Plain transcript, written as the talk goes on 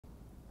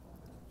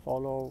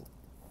follow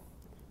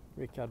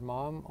Richard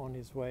Malm on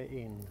his way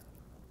in.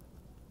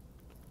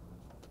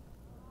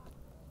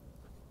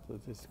 So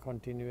this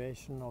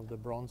continuation of the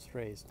bronze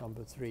race,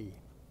 number 3.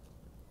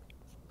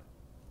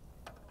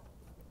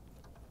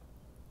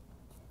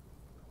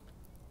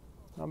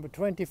 Number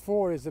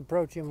 24 is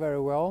approaching very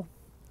well,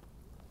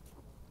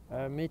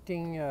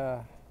 meeting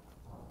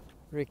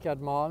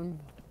Richard Malm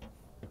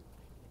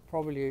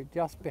probably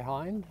just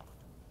behind.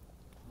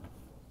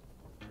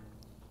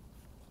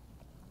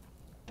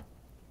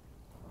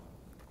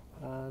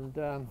 And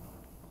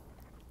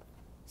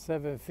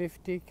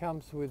 750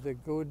 comes with a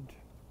good,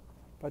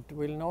 but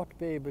will not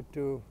be able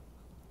to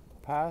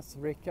pass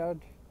Richard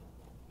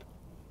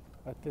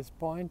at this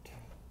point.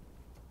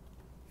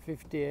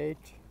 58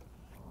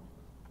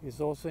 is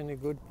also in a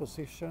good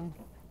position.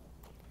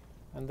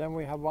 And then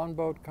we have one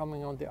boat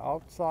coming on the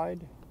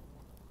outside.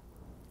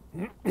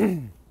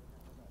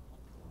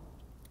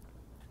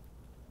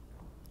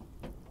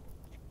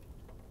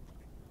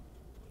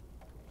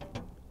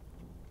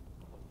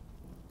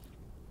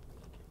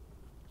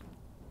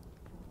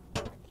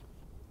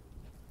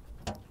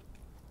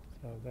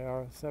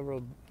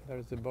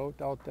 There's a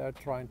boat out there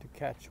trying to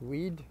catch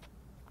weed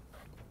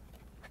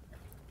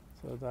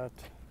so that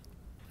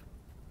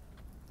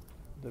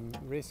the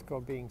risk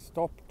of being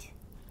stopped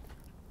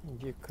in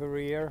your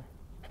career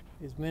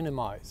is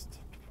minimized.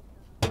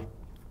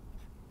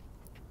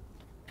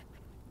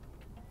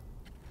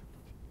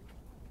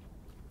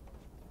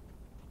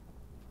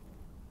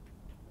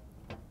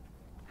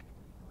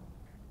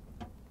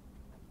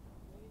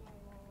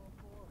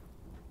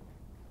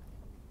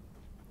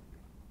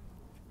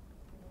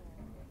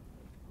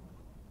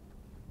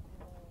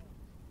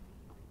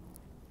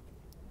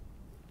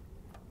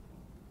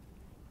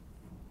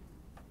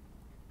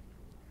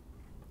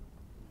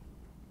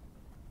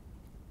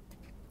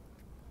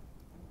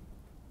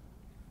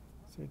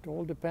 So it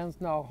all depends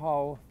now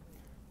how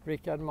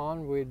Richard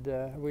Malm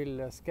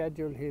will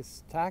schedule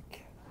his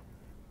tack,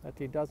 that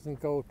he doesn't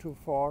go too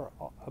far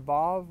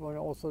above and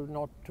also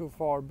not too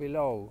far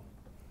below,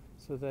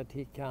 so that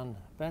he can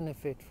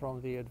benefit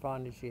from the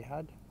advantage he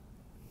had.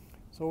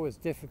 It's always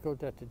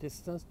difficult at a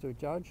distance to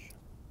judge.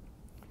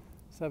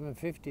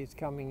 750 is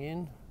coming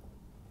in,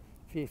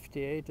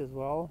 58 as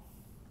well,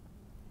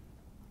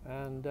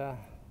 and I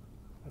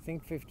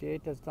think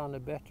 58 has done a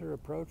better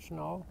approach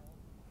now.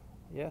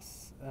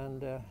 Yes,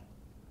 and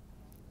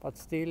but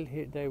still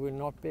they will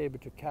not be able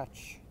to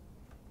catch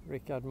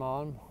Richard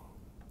Malm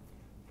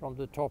from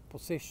the top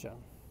position.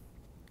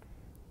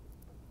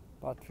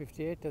 But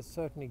 58 has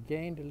certainly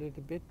gained a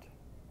little bit.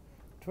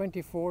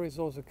 24 is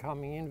also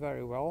coming in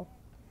very well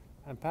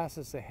and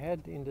passes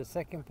ahead in the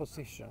second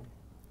position.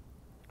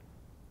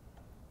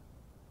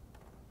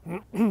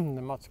 The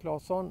Mats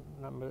Claesson,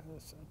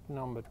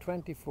 number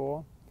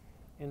 24,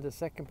 in the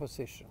second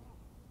position.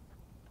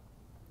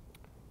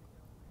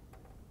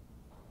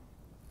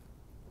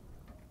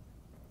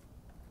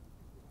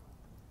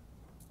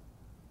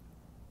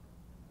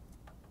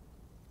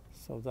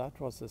 So that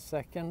was the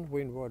second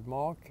windward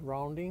mark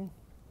rounding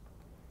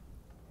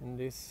in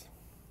this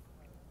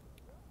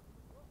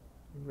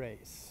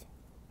race.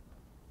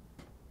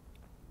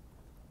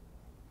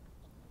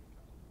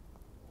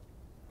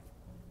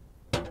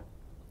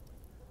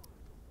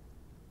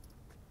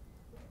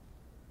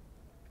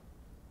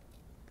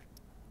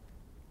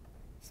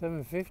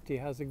 $750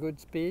 has a good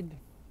speed.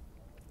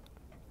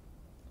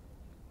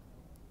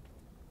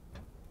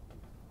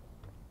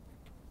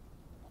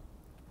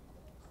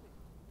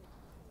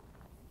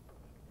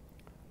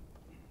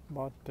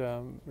 But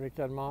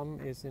Richard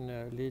Malm is in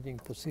a leading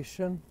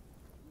position.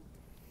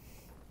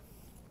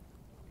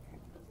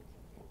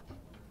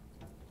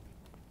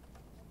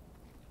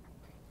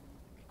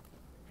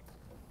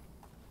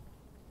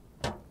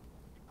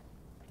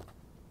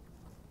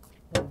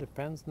 It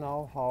depends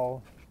now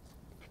how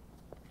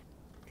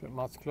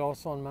Mats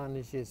Claesson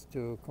manages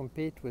to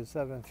compete with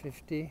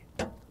 750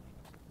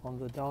 on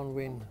the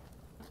downwind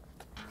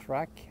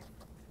track.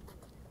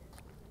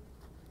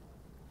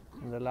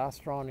 In the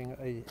last rounding,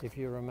 if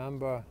you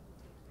remember,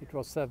 it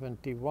was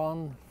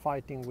 71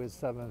 fighting with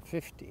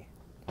 750.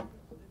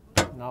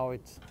 Now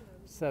it's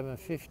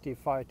 750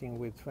 fighting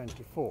with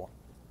 24.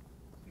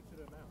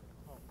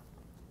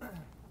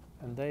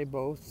 And they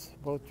both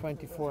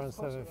 24 and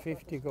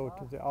 750 go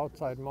to the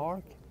outside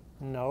mark.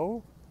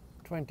 No,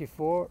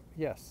 24,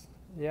 yes,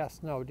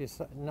 no,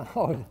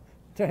 no,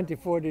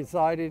 24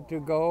 decided to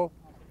go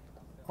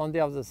on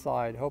the other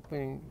side,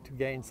 hoping to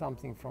gain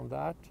something from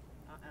that,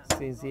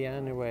 since he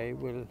anyway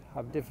will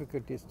have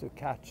difficulties to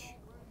catch.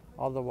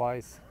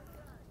 Otherwise,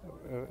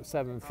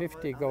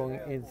 750 going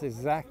in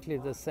exactly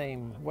the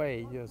same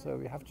way. So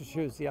you have to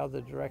choose the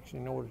other direction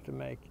in order to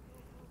make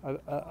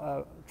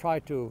try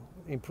to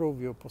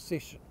improve your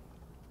position.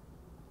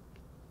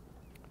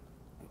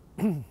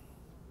 You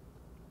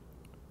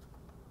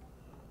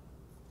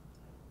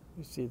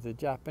see the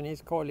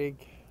Japanese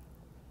colleague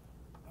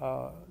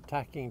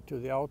tacking to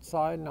the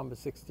outside, number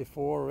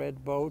 64,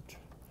 red boat.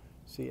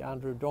 See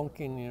Andrew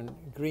Donkin in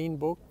green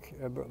boat,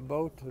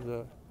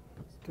 the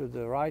to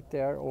the right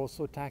there,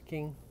 also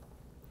tacking.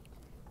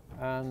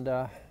 And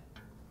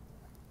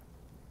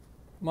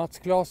Mats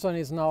Claesson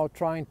is now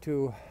trying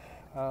to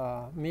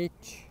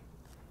meet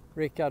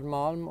Rickard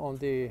Malm on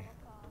the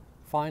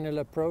final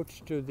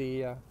approach to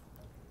the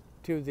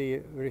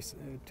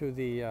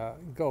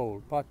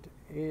goal, but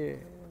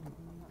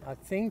I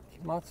think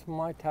Mats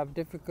might have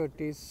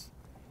difficulties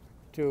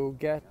to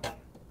get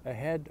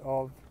ahead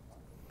of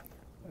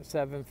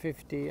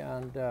 750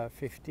 and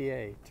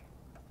 58.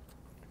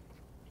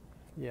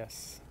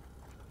 Yes.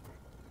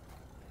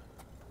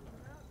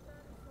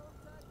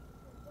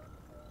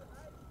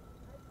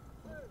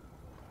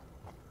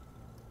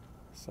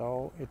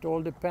 So it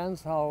all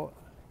depends how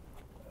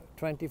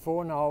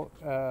 24 now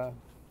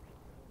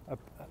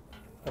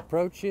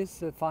approaches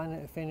the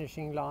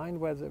finishing line,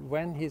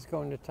 when he's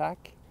going to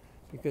attack,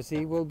 because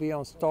he will be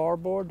on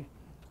starboard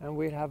and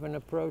we'll have an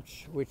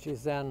approach which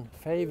is then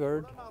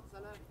favored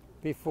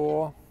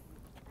before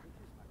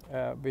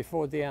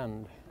the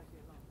end.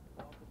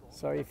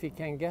 So if he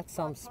can get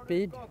some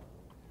speed.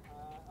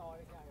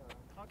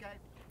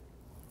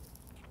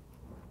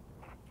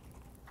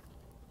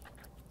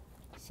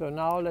 So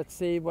now let's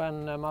see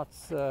when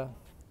Mats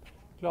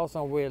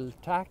Claesson will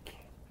tack.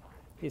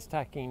 He's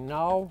tacking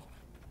now.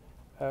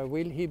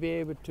 Will he be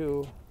able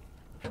to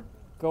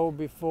go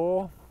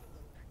before?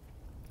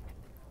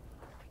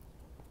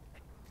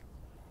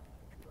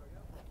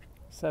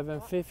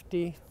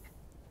 $750.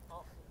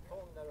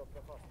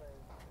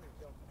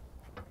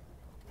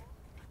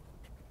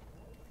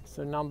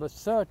 So number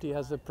 30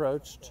 has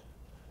approached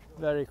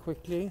very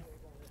quickly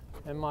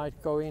and might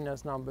go in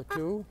as number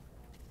 2.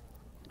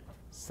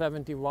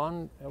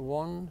 71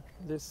 won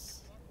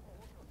this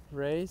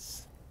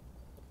race.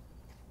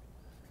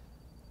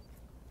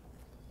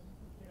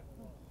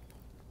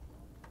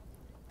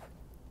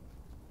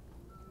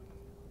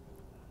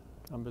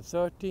 Number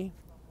 30,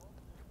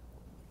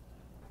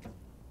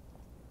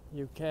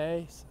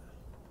 UK,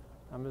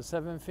 number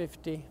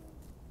 750.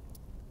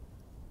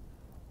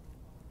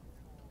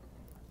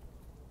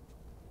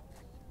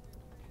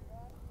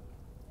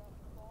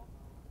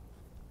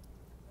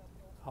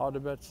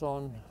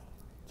 Hardebertsson,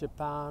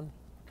 Japan,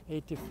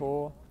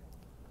 84.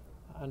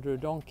 Andrew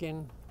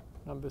Donkin,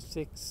 number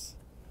 6,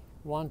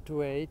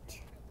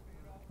 128.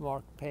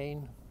 Mark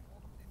Payne.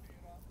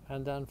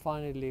 And then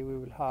finally we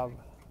will have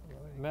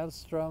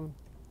Mellström.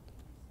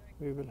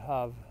 We will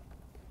have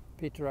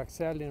Peter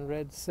Axel in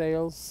red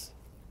sails.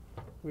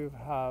 We will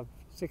have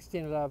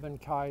 1611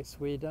 Kai,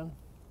 Sweden.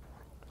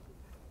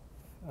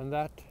 And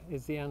that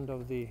is the end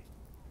of the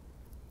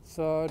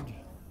third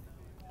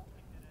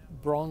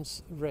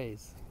bronze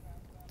race.